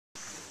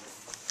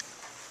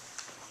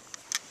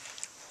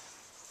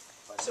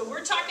So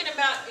we're talking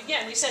about,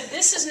 again, we said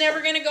this is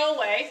never going to go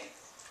away.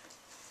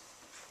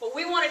 What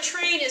we want to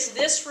train is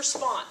this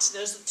response.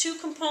 There's the two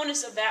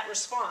components of that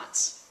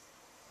response.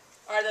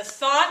 Are the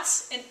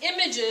thoughts and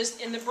images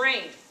in the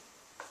brain.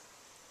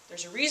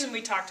 There's a reason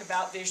we talked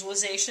about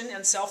visualization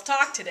and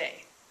self-talk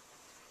today.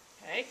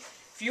 Okay?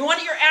 If you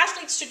want your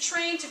athletes to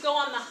train to go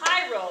on the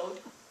high road,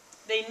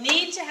 they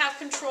need to have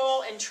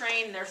control and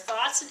train their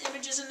thoughts and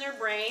images in their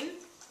brain,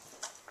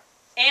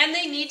 and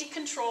they need to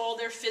control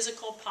their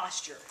physical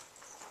posture.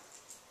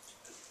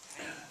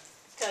 Okay?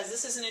 Because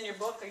this isn't in your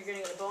book, or you're going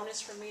to get a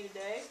bonus from me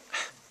today.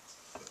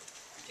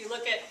 If you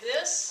look at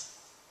this,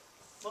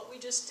 what we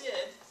just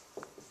did,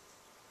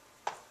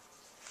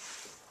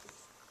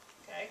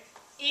 okay,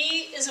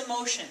 E is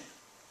emotion.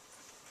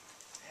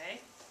 Okay?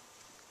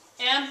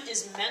 M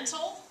is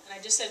mental, and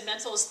I just said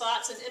mental is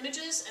thoughts and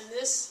images, and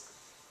this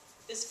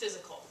is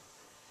physical.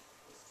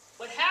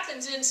 What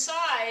happens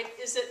inside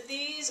is that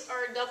these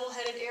are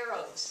double-headed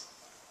arrows.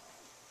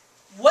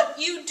 What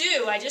you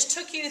do, I just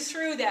took you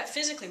through that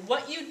physically.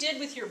 What you did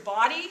with your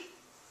body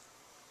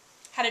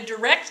had a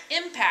direct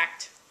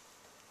impact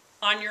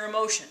on your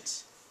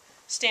emotions.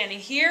 Standing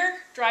here,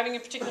 driving a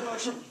particular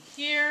emotion.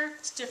 Here,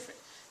 it's different.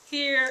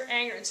 Here,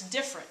 anger, it's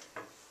different.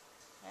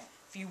 Okay?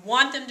 If you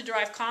want them to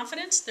drive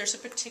confidence, there's a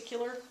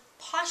particular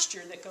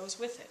posture that goes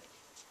with it.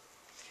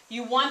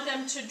 You want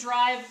them to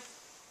drive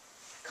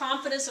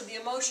confidence of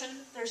the emotion,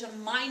 there's a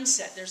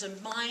mindset, there's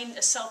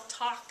a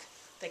self-talk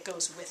that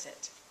goes with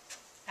it.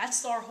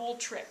 That's our whole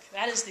trick.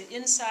 That is the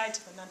insides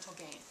of the mental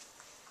game.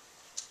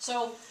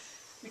 So,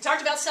 we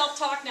talked about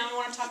self-talk, now I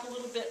want to talk a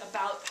little bit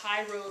about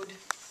high road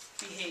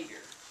behavior.